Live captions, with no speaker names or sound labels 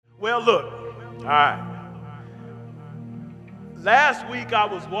Well, look, all right. Last week I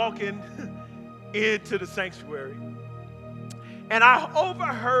was walking into the sanctuary and I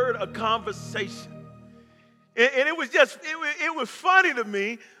overheard a conversation. And it was just, it was funny to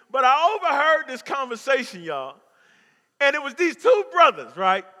me, but I overheard this conversation, y'all. And it was these two brothers,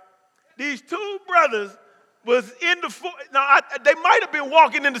 right? These two brothers was in the, they might have been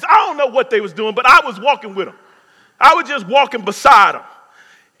walking in this, I don't know what they was doing, but I was walking with them. I was just walking beside them.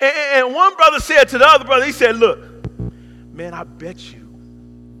 And one brother said to the other brother, he said, look, man, I bet you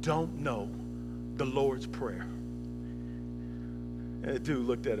don't know the Lord's Prayer. And the dude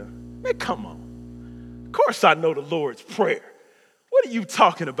looked at him, man, come on. Of course I know the Lord's Prayer. What are you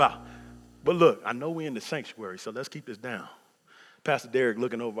talking about? But look, I know we're in the sanctuary, so let's keep this down. Pastor Derek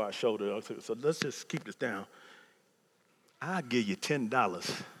looking over our shoulder, so let's just keep this down. I'll give you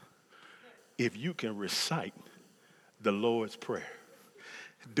 $10 if you can recite the Lord's Prayer.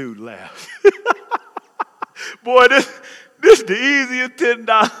 Dude laughed. Boy, this is the easiest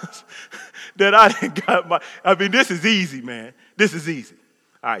 $10 that I done got. This is easy, man. This is easy.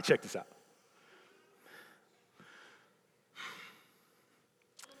 All right, check this out.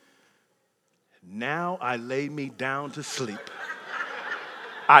 Now I lay me down to sleep.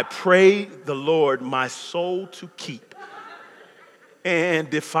 I pray the Lord my soul to keep.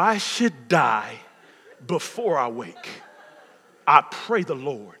 And if I should die before I wake, I pray the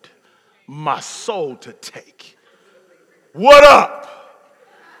Lord my soul to take. What up?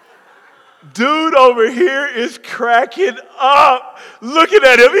 Dude over here is cracking up, looking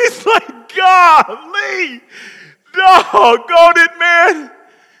at him. He's like, golly, doggone it, man.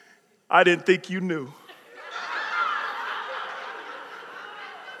 I didn't think you knew.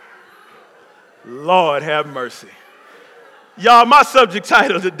 Lord have mercy. Y'all, my subject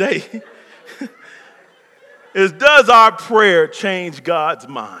title today is, does our prayer change God's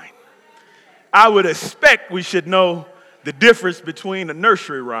mind? I would expect we should know the difference between a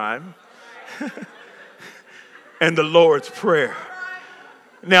nursery rhyme and the Lord's Prayer.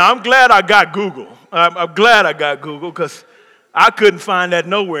 Now, I'm glad I got Google. I'm glad I got Google because I couldn't find that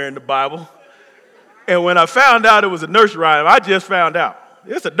nowhere in the Bible. And when I found out it was a nursery rhyme, I just found out.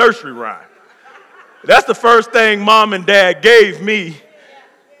 It's a nursery rhyme. That's the first thing mom and dad gave me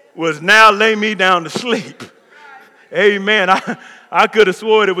was now lay me down to sleep. Amen. I could have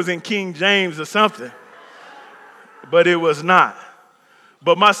sworn it was in King James or something, but it was not.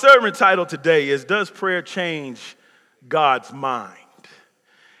 But my sermon title today is, does prayer change God's mind?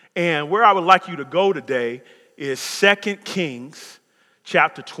 And where I would like you to go today is 2 Kings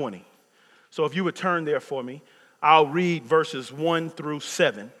chapter 20. So if you would turn there for me, I'll read verses 1 through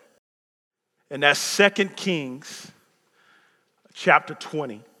 7. And that's 2 Kings chapter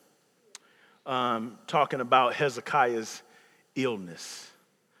 20, talking about Hezekiah's illness.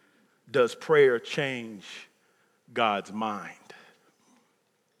 Does prayer change God's mind?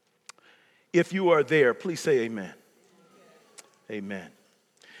 If you are there, please say amen. Amen.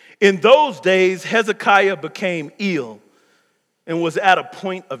 In those days, Hezekiah became ill and was at a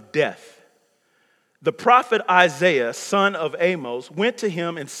point of death. The prophet Isaiah, son of Amos, went to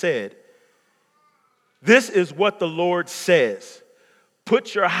him and said, "This is what the Lord says.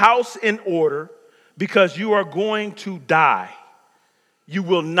 Put your house in order because you are going to die. You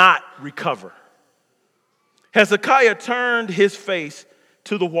will not recover." Hezekiah turned his face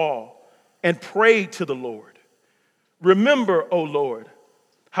to the wall and prayed to the Lord. "Remember, O Lord,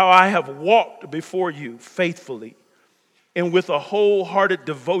 how I have walked before you faithfully and with a wholehearted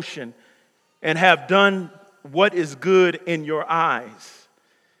devotion and have done what is good in your eyes."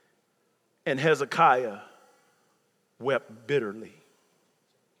 And Hezekiah wept bitterly.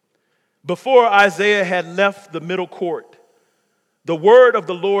 Before Isaiah had left the middle court, the word of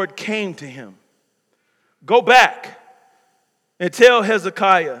the Lord came to him. "Go back and tell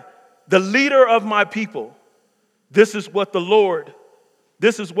Hezekiah, the leader of my people, this is what the Lord,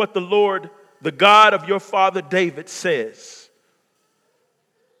 the God of your father David says.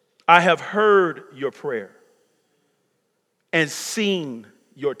 I have heard your prayer and seen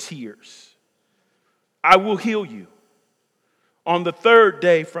your tears. I will heal you. On the third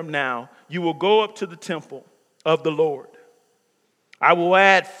day from now, you will go up to the temple of the Lord. I will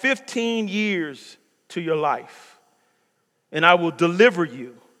add 15 years to your life, and I will deliver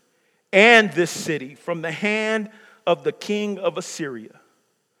you and this city from the hand of the king of Assyria.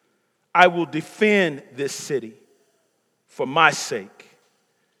 I will defend this city for my sake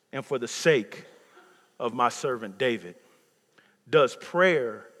and for the sake of my servant David." Does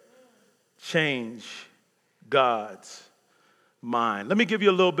prayer change God's mind? Let me give you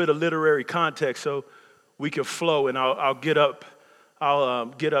a little bit of literary context so we can flow, and I'll get up I'll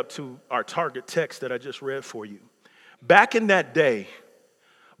get up to our target text that I just read for you. Back in that day,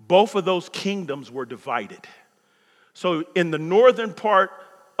 both of those kingdoms were divided. So in the northern part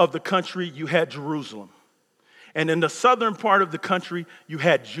of the country, you had Jerusalem. And in the southern part of the country, you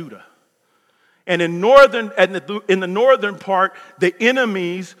had Judah. And in the northern part, the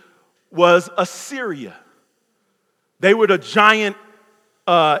enemies was Assyria. They were the giant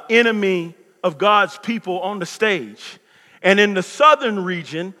enemy of God's people on the stage. And in the southern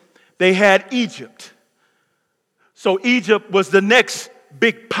region, they had Egypt. So Egypt was the next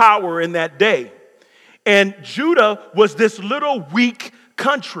big power in that day. And Judah was this little weak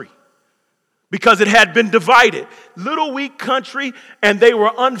country because it had been divided. Little weak country, and they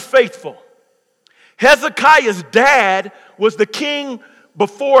were unfaithful. Hezekiah's dad was the king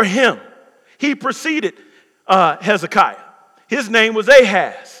before him. He preceded Hezekiah. His name was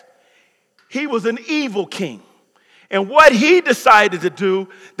Ahaz. He was an evil king. And what he decided to do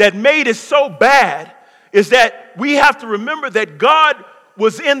that made it so bad is that we have to remember that God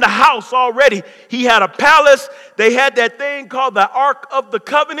was in the house already. He had a palace. They had that thing called the Ark of the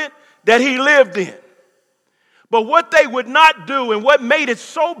Covenant that he lived in. But what they would not do and what made it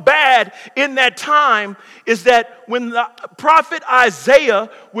so bad in that time is that when the prophet Isaiah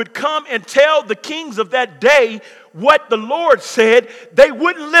would come and tell the kings of that day what the Lord said, they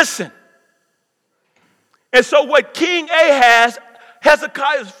wouldn't listen. And so what King Ahaz,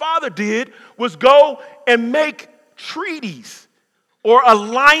 Hezekiah's father, did was go and make treaties or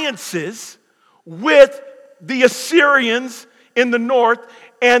alliances with the Assyrians in the north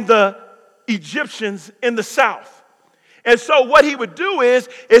and the Egyptians in the south. And so what he would do is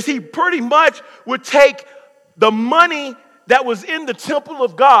he pretty much would take the money that was in the temple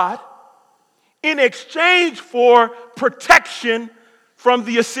of God in exchange for protection from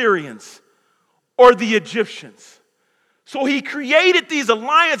the Assyrians or the Egyptians. So he created these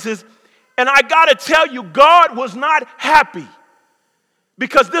alliances, and I got to tell you, God was not happy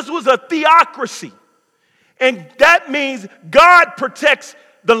because this was a theocracy. And that means God protects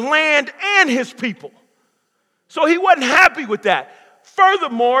the land and his people. So he wasn't happy with that.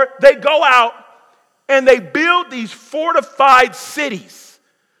 Furthermore, they go out and they build these fortified cities.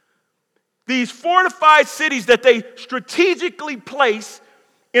 These fortified cities that they strategically place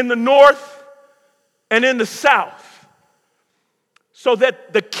in the north and in the south so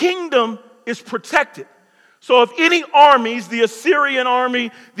that the kingdom is protected. So if any armies, the Assyrian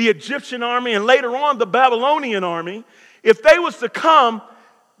army, the Egyptian army, and later on the Babylonian army, if they was to come,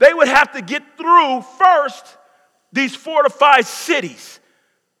 they would have to get through first these fortified cities,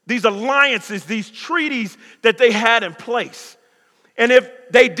 these alliances, these treaties that they had in place. And if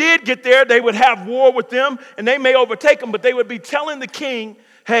they did get there, they would have war with them, and they may overtake them, but they would be telling the king,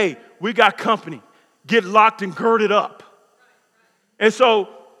 hey, we got company. Get locked and girded up. And so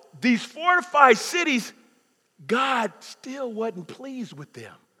these fortified cities, God still wasn't pleased with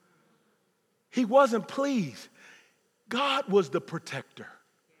them. He wasn't pleased. God was the protector.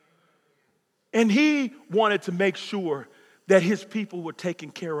 And he wanted to make sure that his people were taken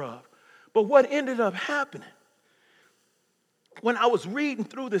care of. But what ended up happening, when I was reading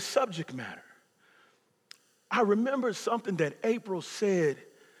through this subject matter, I remembered something that April said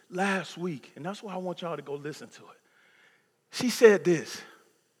last week, and that's why I want y'all to go listen to it. She said this.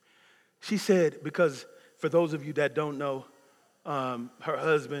 She said, because for those of you that don't know, her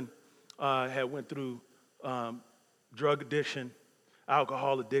husband had went through drug addiction,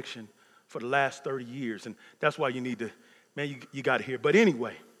 alcohol addiction for the last 30 years. And that's why you need to, man, you got to hear. But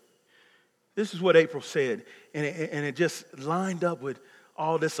anyway, this is what April said. And it just lined up with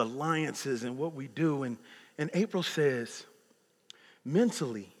all this alliances and what we do. And April says,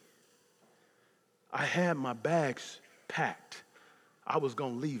 mentally, I had my bags packed. I was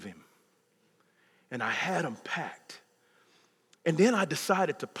going to leave him. And I had them packed. And then I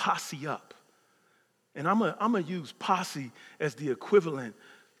decided to posse up. And I'm going to use posse as the equivalent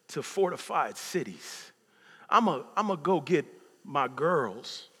to fortified cities. I'm going to go get my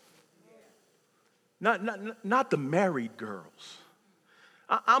girls. Not the married girls.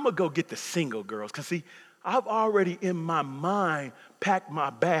 I'm going to go get the single girls. Because, see, I've already in my mind packed my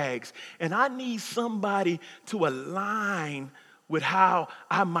bags, and I need somebody to align with how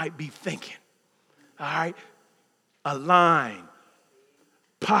I might be thinking. All right? Align.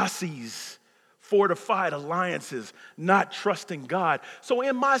 Posses. Fortified alliances, not trusting God. So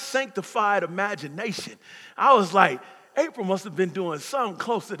in my sanctified imagination, I was like, April must have been doing something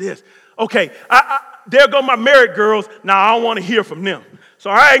close to this. Okay, there go my married girls. Now I don't want to hear from them. So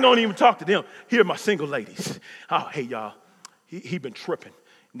I ain't going to even talk to them. Here are my single ladies. Oh, hey, y'all, he been tripping.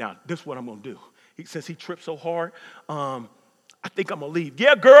 Now, this is what I'm going to do. Since he tripped so hard, I think I'm going to leave.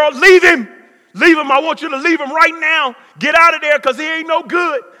 Yeah, girl, leave him. Leave him. I want you to leave him right now. Get out of there because he ain't no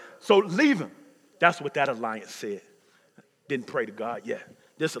good. So leave him. That's what that alliance said. Didn't pray to God yet.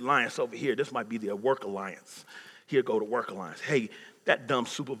 This alliance over here, this might be the work alliance. Here go the work alliance. Hey, that dumb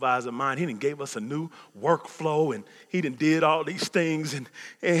supervisor of mine, he done gave us a new workflow and he done did all these things and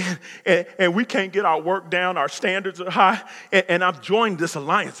we can't get our work down. Our standards are high. And I've joined this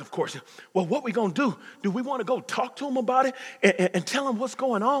alliance, of course. Well, what we going to do? Do we want to go talk to him about it and tell him what's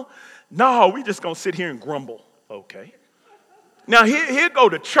going on? No, we just going to sit here and grumble. Okay. Now, here go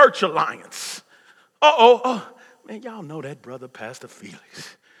the church alliance. Oh, man, y'all know that brother, Pastor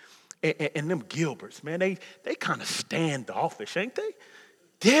Felix. And them Gilberts, man, they kind of standoffish, ain't they?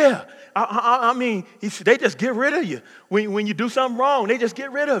 Yeah. I mean, they just get rid of you. When you do something wrong, they just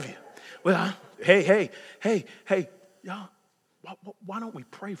get rid of you. Well, hey, y'all, why don't we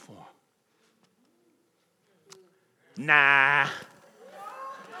pray for them? Nah.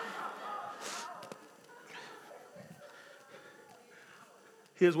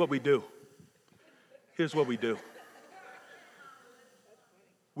 Here's what we do.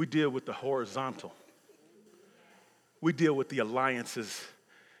 We deal with the horizontal. We deal with the alliances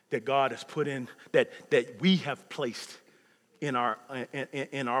that God has put in, that we have placed in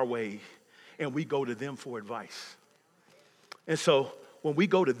our way, and we go to them for advice. And so when we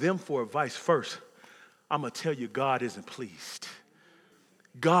go to them for advice first, I'm going to tell you God isn't pleased.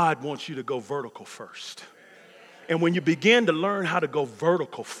 God wants you to go vertical first. And when you begin to learn how to go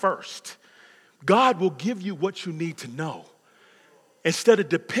vertical first, God will give you what you need to know instead of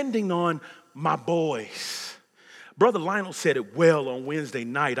depending on my boys. Brother Lionel said it well on Wednesday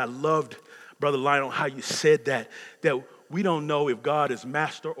night. I loved, Brother Lionel, how you said that we don't know if God is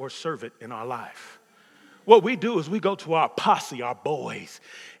master or servant in our life. What we do is we go to our posse, our boys,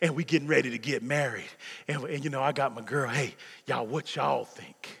 and we getting ready to get married. And you know, I got my girl, hey, y'all, what y'all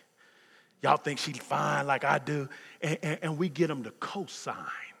think? Y'all think she's fine like I do? And we get them to co-sign.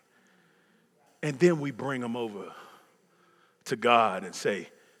 And then we bring them over to God and say,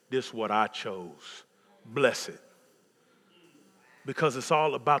 this is what I chose. Bless it. Because it's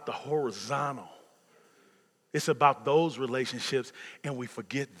all about the horizontal. It's about those relationships, and we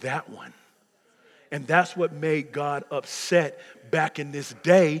forget that one. And that's what made God upset back in this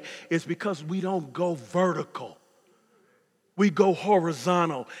day, is because we don't go vertical. We go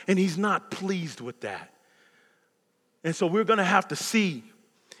horizontal, and he's not pleased with that. And so we're going to have to see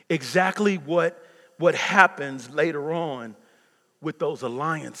exactly what happens later on with those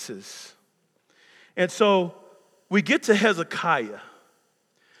alliances. And so we get to Hezekiah.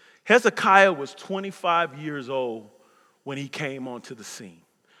 Hezekiah was 25 years old when he came onto the scene.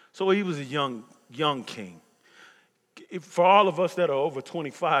 So he was a young king. For all of us that are over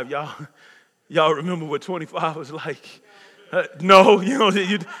 25, y'all remember what 25 was like? No, you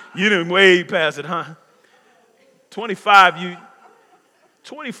didn't way past it, huh? 25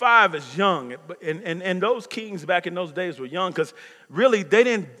 is young, and those kings back in those days were young because really they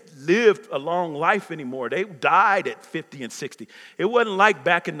didn't live a long life anymore. They died at 50 and 60. It wasn't like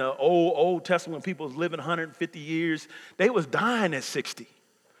back in the Old Testament when people was living 150 years. They was dying at 60.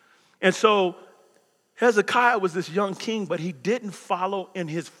 And so Hezekiah was this young king, but he didn't follow in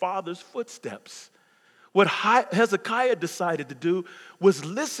his father's footsteps. What Hezekiah decided to do was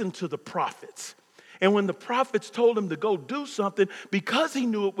listen to the prophets. And when the prophets told him to go do something, because he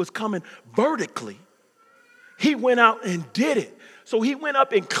knew it was coming vertically, he went out and did it. So he went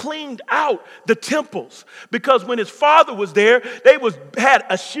up and cleaned out the temples. Because when his father was there, they had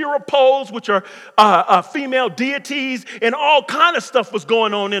Asherah poles, which are female deities, and all kind of stuff was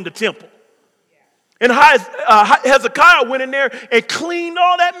going on in the temple. And Hezekiah went in there and cleaned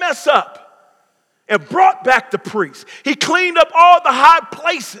all that mess up and brought back the priests. He cleaned up all the high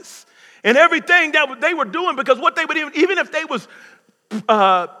places and everything that they were doing, because what they would even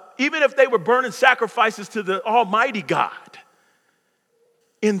if they were burning sacrifices to the Almighty God,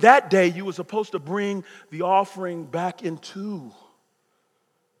 in that day you were supposed to bring the offering back into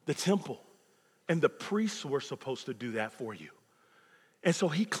the temple, and the priests were supposed to do that for you. And so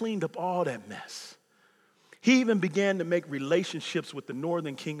he cleaned up all that mess. He even began to make relationships with the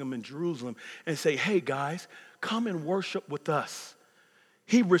northern kingdom in Jerusalem and say, hey guys, come and worship with us.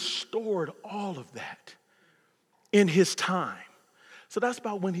 He restored all of that in his time. So that's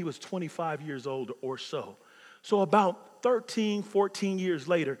about when he was 25 years old or so. So about 13, 14 years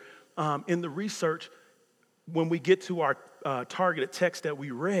later, in the research, when we get to our targeted text that we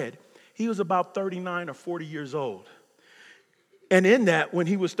read, he was about 39 or 40 years old. And in that, when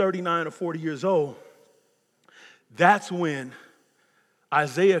he was 39 or 40 years old, that's when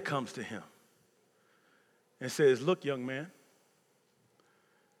Isaiah comes to him and says, look, young man,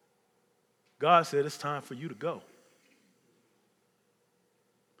 God said, it's time for you to go.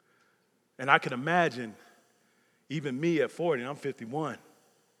 And I can imagine even me at 40, and I'm 51.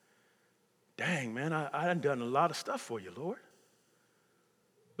 Dang, man, I done a lot of stuff for you, Lord.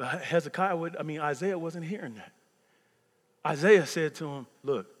 But Isaiah wasn't hearing that. Isaiah said to him,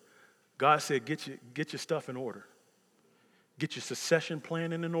 look, God said, get your stuff in order. Get your succession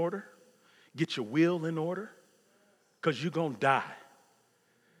planning in order. Get your will in order, because you're going to die.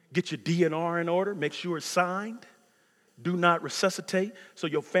 Get your DNR in order. Make sure it's signed. Do not resuscitate so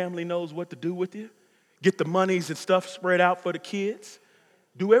your family knows what to do with you. Get the monies and stuff spread out for the kids.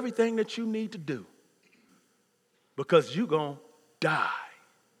 Do everything that you need to do, because you're going to die.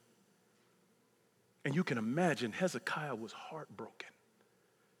 And you can imagine Hezekiah was heartbroken.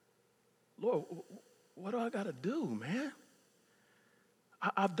 Lord, what do I got to do, man?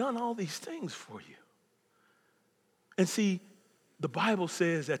 I've done all these things for you. And see, the Bible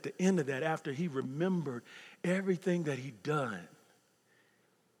says at the end of that, after he remembered everything that he'd done,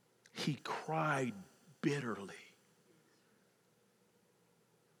 he cried bitterly.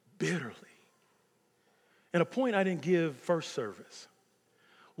 Bitterly. And a point I didn't give first service.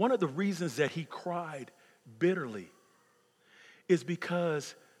 One of the reasons that he cried bitterly is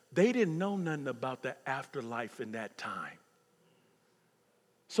because they didn't know nothing about the afterlife in that time.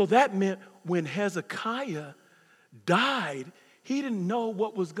 So that meant when Hezekiah died, he didn't know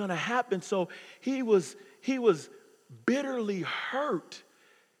what was going to happen. So he was bitterly hurt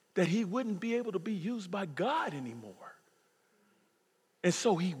that he wouldn't be able to be used by God anymore. And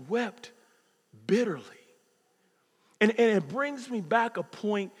so he wept bitterly. And it brings me back a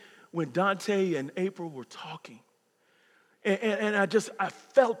point when Dante and April were talking. And I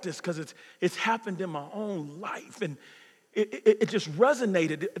felt this because it's happened in my own life. And it just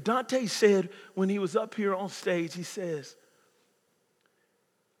resonated. Dante said when he was up here on stage, he says,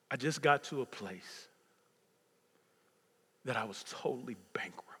 I just got to a place that I was totally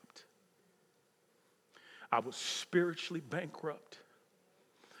bankrupt. I was spiritually bankrupt.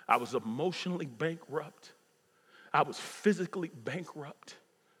 I was emotionally bankrupt. I was physically bankrupt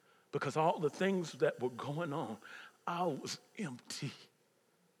because all the things that were going on, I was empty.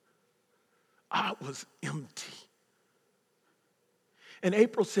 I was empty. And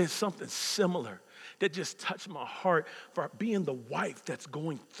April says something similar that just touched my heart for being the wife that's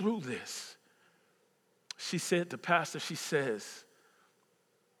going through this. She said to Pastor, she says,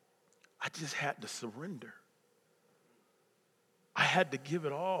 I just had to surrender. I had to give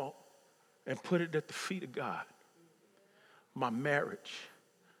it all and put it at the feet of God. My marriage,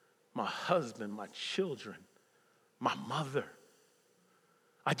 my husband, my children, my mother.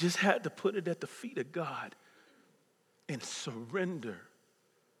 I just had to put it at the feet of God and surrender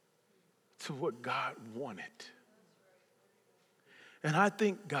to what God wanted. And I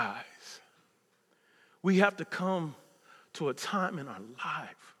think, guys, we have to come to a time in our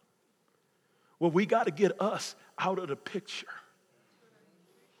life where we got to get us out of the picture.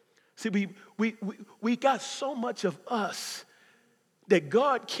 See, we got so much of us that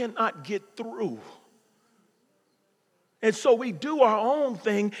God cannot get through. And so we do our own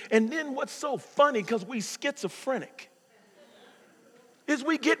thing, and then what's so funny, because we schizophrenic, is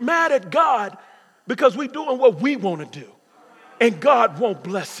we get mad at God because we're doing what we want to do, and God won't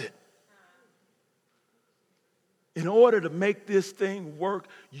bless it. In order to make this thing work,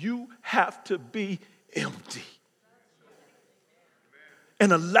 you have to be empty.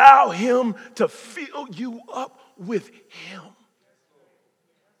 And allow him to fill you up with him.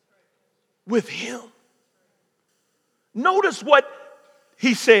 With him. Notice what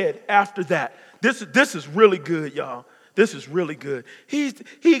he said after that. This is really good, y'all. This is really good.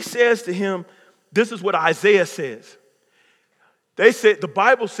 He says to him, this is what Isaiah says. The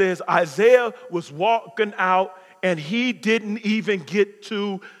Bible says Isaiah was walking out and he didn't even get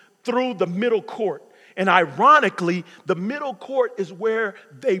through the middle court. And ironically, the middle court is where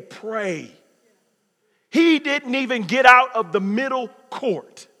they pray. He didn't even get out of the middle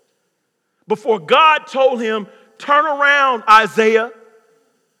court before God told him, turn around, Isaiah,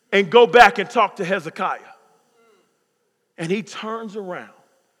 and go back and talk to Hezekiah. And he turns around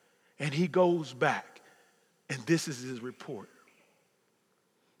and he goes back. And this is his report.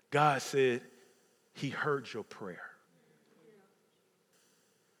 God said, he heard your prayer.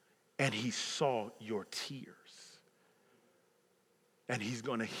 And he saw your tears. And he's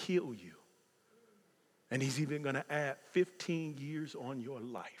going to heal you. And he's even going to add 15 years on your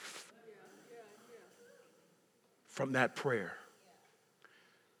life from that prayer.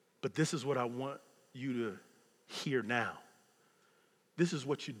 But this is what I want you to hear now. This is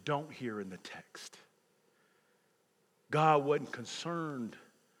what you don't hear in the text. God wasn't concerned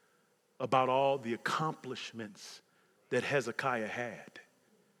about all the accomplishments that Hezekiah had.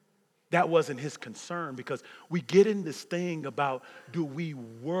 That wasn't his concern, because we get in this thing about, do we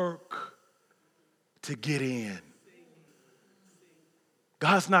work to get in?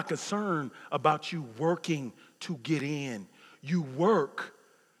 God's not concerned about you working to get in. You work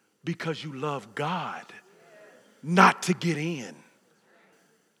because you love God, not to get in.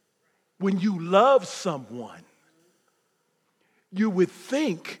 When you love someone, you would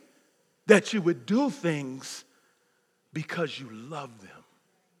think that you would do things because you love them.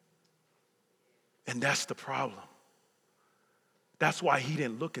 And that's the problem. That's why he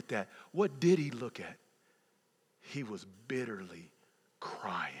didn't look at that. What did he look at? He was bitterly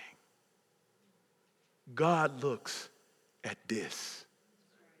crying. God looks at this.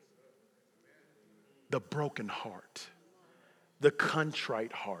 The broken heart, the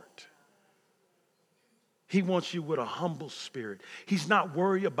contrite heart. He wants you with a humble spirit. He's not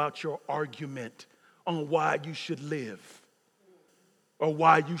worried about your argument on why you should live or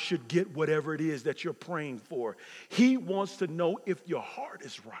why you should get whatever it is that you're praying for. He wants to know if your heart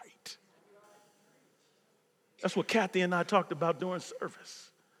is right. That's what Kathy and I talked about during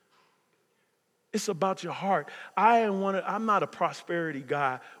service. It's about your heart. I'm not a prosperity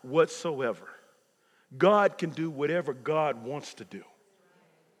guy whatsoever. God can do whatever God wants to do.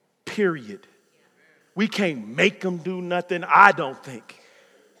 Period. We can't make him do nothing, I don't think.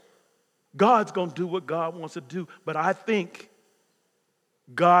 God's going to do what God wants to do. But I think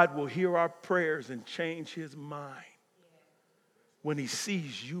God will hear our prayers and change his mind when he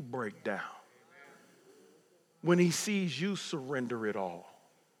sees you break down. When he sees you surrender it all.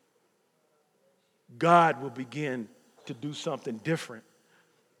 God will begin to do something different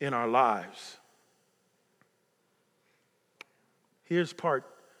in our lives. Here's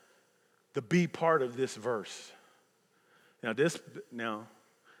the B part of this verse. Now,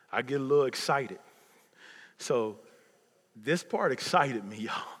 I get a little excited. So this part excited me,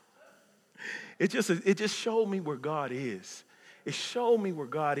 y'all. It just showed me where God is. It showed me where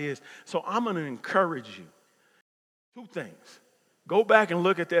God is. So I'm going to encourage you. Two things. Go back and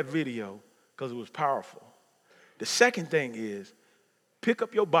look at that video because it was powerful. The second thing is pick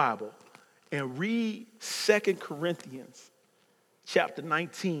up your Bible and read 2 Corinthians chapter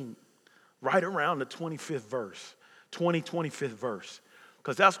 19, right around the 25th verse, 25th verse,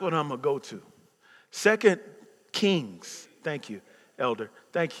 because that's what I'm going to go to. 2 Kings, thank you, Elder.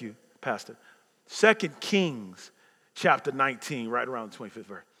 Thank you, Pastor. 2 Kings chapter 19, right around the 25th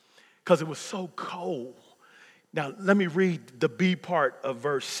verse, because it was so cold. Now, let me read the B part of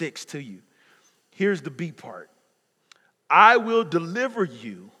verse 6 to you. Here's the B part. I will deliver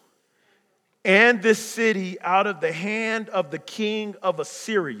you and this city out of the hand of the king of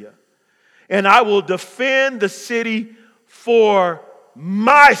Assyria, and I will defend the city for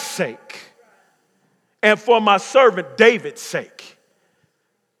my sake and for my servant David's sake.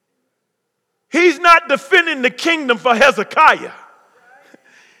 He's not defending the kingdom for Hezekiah.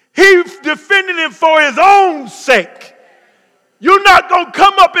 He's defending it for his own sake. You're not going to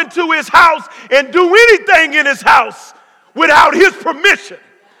come up into his house and do anything in his house without his permission.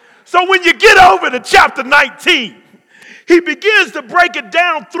 So when you get over to chapter 19, he begins to break it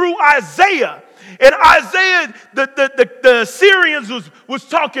down through Isaiah. And Isaiah, the Assyrians was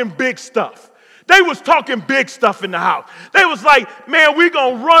talking big stuff. They was talking big stuff in the house. They was like, man, we're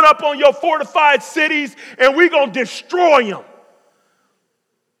going to run up on your fortified cities and we're going to destroy them.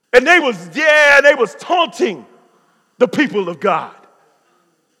 And they was taunting the people of God.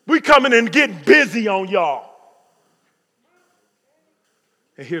 We coming and getting busy on y'all.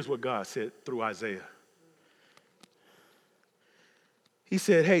 And here's what God said through Isaiah. He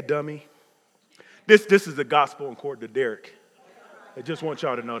said, hey, dummy. This is the gospel according to Derek. I just want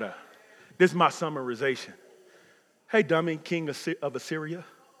y'all to know that. This is my summarization. Hey, dummy, king of Assyria.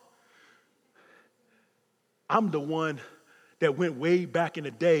 I'm the one that went way back in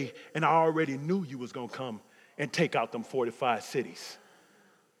the day, and I already knew you was going to come and take out them fortified cities.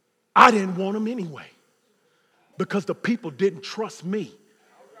 I didn't want them anyway because the people didn't trust me.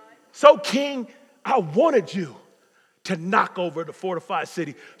 So, king, I wanted you to knock over the fortified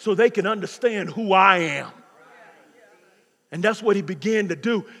city so they can understand who I am. And that's what he began to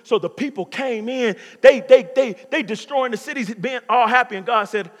do. So the people came in, they destroying the cities, being all happy, and God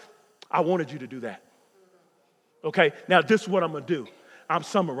said, I wanted you to do that. Okay, now this is what I'm going to do. I'm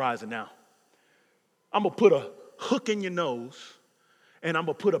summarizing now. I'm going to put a hook in your nose, and I'm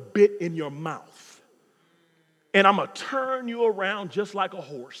going to put a bit in your mouth. And I'm going to turn you around just like a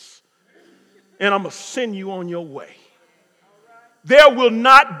horse. And I'm going to send you on your way. There will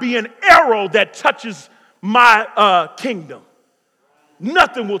not be an arrow that touches my kingdom.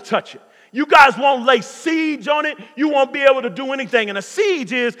 Nothing will touch it. You guys won't lay siege on it. You won't be able to do anything. And a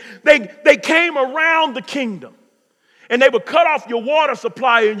siege is they came around the kingdom. And they would cut off your water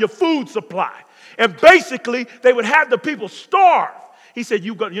supply and your food supply. And basically, they would have the people starve. He said,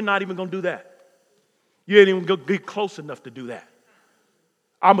 you're not even going to do that. You ain't even going to get close enough to do that.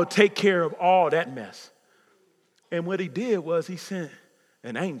 I'm going to take care of all that mess. And what he did was he sent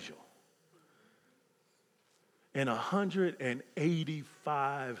an angel. And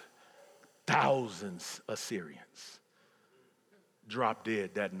 185,000 Assyrians dropped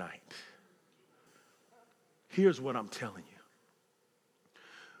dead that night. Here's what I'm telling you.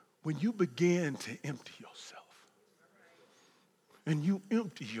 When you begin to empty yourself, and you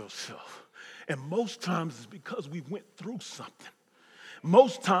empty yourself, and most times it's because we went through something.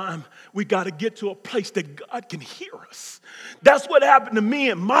 Most time we got to get to a place that God can hear us. That's what happened to me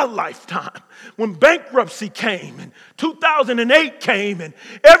in my lifetime. When bankruptcy came and 2008 came and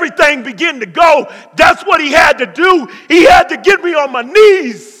everything began to go, that's what he had to do. He had to get me on my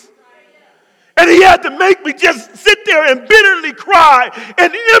knees. And he had to make me just sit there and bitterly cry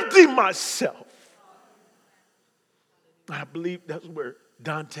and empty myself. I believe that's where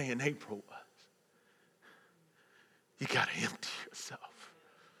Dante and April was. You got to empty yourself.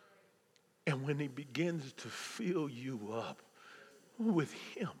 And when he begins to fill you up with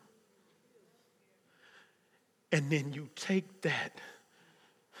him, and then you take that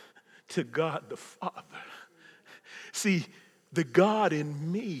to God the Father. See, the God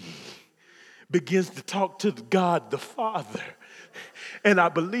in me begins to talk to God the Father. And I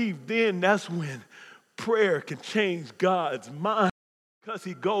believe then that's when prayer can change God's mind, because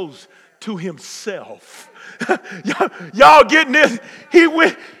he goes to himself. Y'all getting this?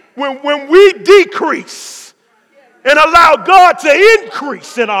 When we decrease and allow God to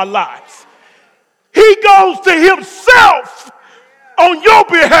increase in our lives, he goes to himself on your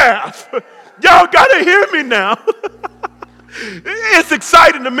behalf. Y'all got to hear me now. It's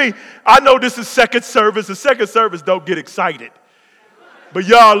exciting to me. I know this is second service. The second service don't get excited. But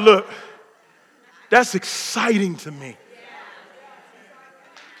y'all look, that's exciting to me.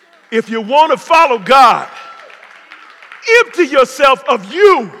 If you want to follow God, empty yourself of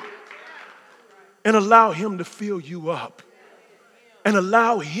you and allow him to fill you up and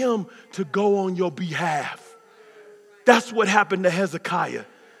allow him to go on your behalf. That's what happened to Hezekiah.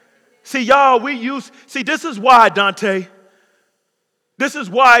 See, y'all, this is why, Dante, this is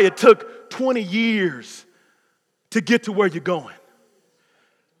why it took 20 years to get to where you're going.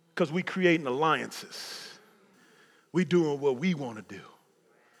 Because we creating alliances. We doing what we want to do.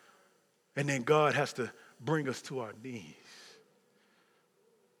 And then God has to bring us to our knees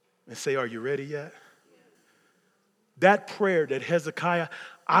and say, are you ready yet? That prayer that Hezekiah,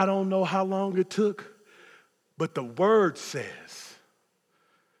 I don't know how long it took, but the word says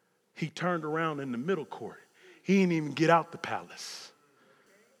he turned around in the middle court. He didn't even get out the palace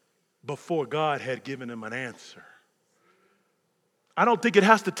before God had given him an answer. I don't think it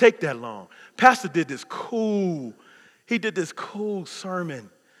has to take that long. Pastor did this cool sermon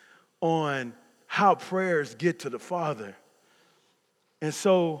on how prayers get to the Father. And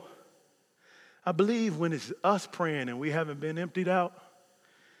so I believe when it's us praying and we haven't been emptied out,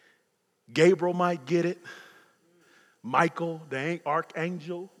 Gabriel might get it. Michael, the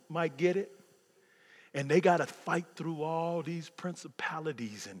archangel, might get it. And they got to fight through all these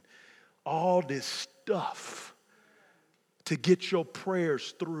principalities and all this stuff to get your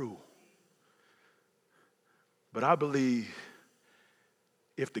prayers through. But I believe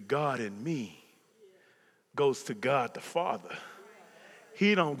if the God in me goes to God the Father,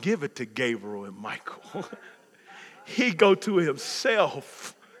 he don't give it to Gabriel and Michael. He go to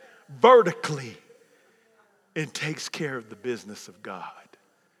himself vertically and takes care of the business of God.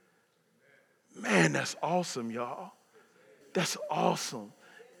 Man, that's awesome, y'all. That's awesome.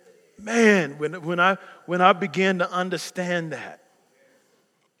 Man, when I began to understand that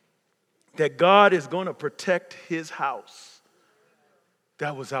God is going to protect his house,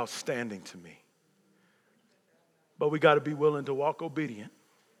 that was outstanding to me. But we got to be willing to walk obedient.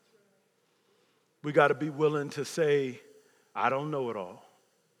 We got to be willing to say, I don't know it all.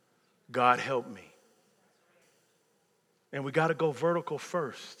 God help me. And we got to go vertical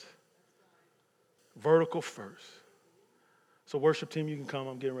first. Vertical first. So worship team, you can come.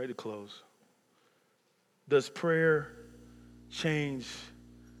 I'm getting ready to close. Does prayer change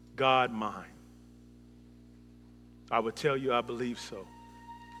God's mind? I would tell you I believe so.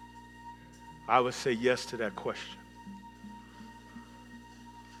 I would say yes to that question.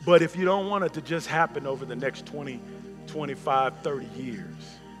 But if you don't want it to just happen over the next 20, 25, 30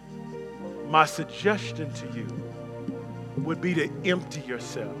 years, my suggestion to you would be to empty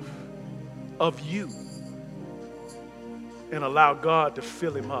yourself of you and allow God to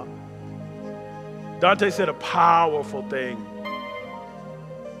fill him up. Dante said a powerful thing.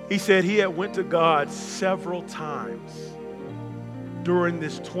 He said he had went to God several times during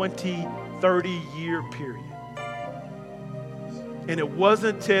this 20, 30-year period. And it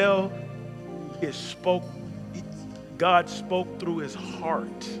wasn't until God spoke through his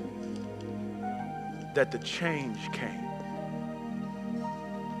heart that the change came.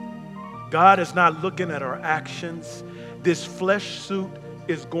 God is not looking at our actions. This flesh suit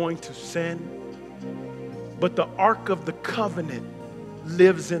is going to sin, but the Ark of the Covenant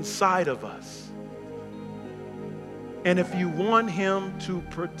lives inside of us. And if you want him to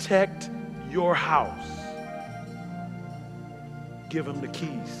protect your house, give him the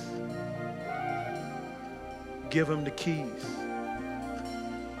keys. Give him the keys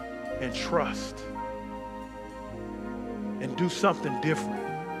and trust and do something different.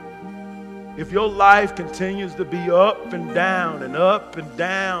 If your life continues to be up and down and up and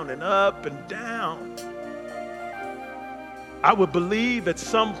down and up and down, I would believe at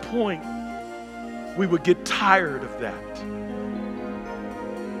some point we would get tired of that.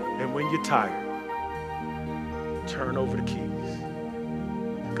 And when you're tired, turn over the keys,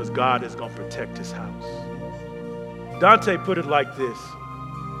 because God is going to protect his house. Dante put it like this,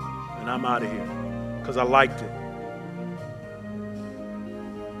 and I'm out of here because I liked it.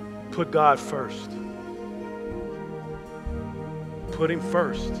 Put God first. Put him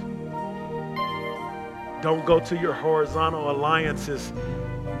first. Don't go to your horizontal alliances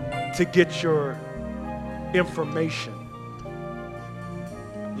to get your information.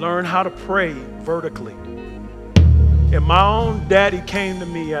 Learn how to pray vertically. And my own daddy came to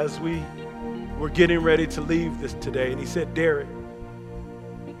me as we were getting ready to leave this today, and he said, Derek,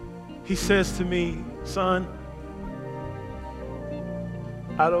 he says to me, son,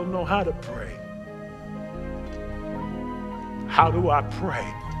 I don't know how to pray. How do I pray?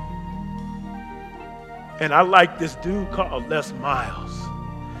 And I like this dude called Les Miles.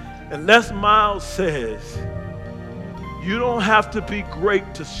 And Les Miles says, you don't have to be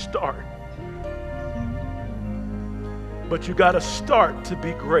great to start, but you got to start to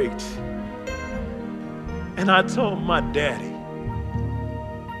be great. And I told my daddy,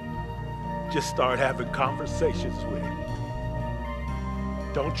 just start having conversations with him.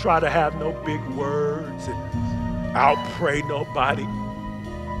 Don't try to have no big words and outpray nobody.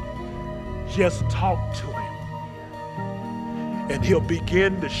 Just talk to him, and he'll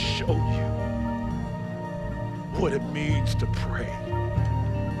begin to show you what it means to pray.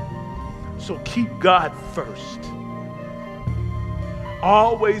 So keep God first.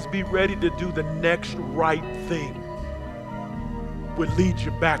 Always be ready to do the next right thing, would lead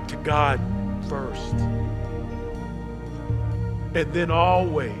you back to God first. And then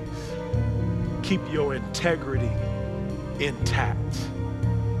always keep your integrity intact.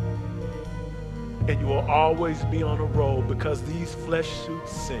 And you will always be on a roll, because these flesh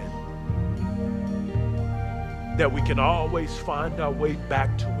suits sin, that we can always find our way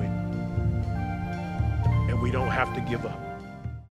back to it. And we don't have to give up.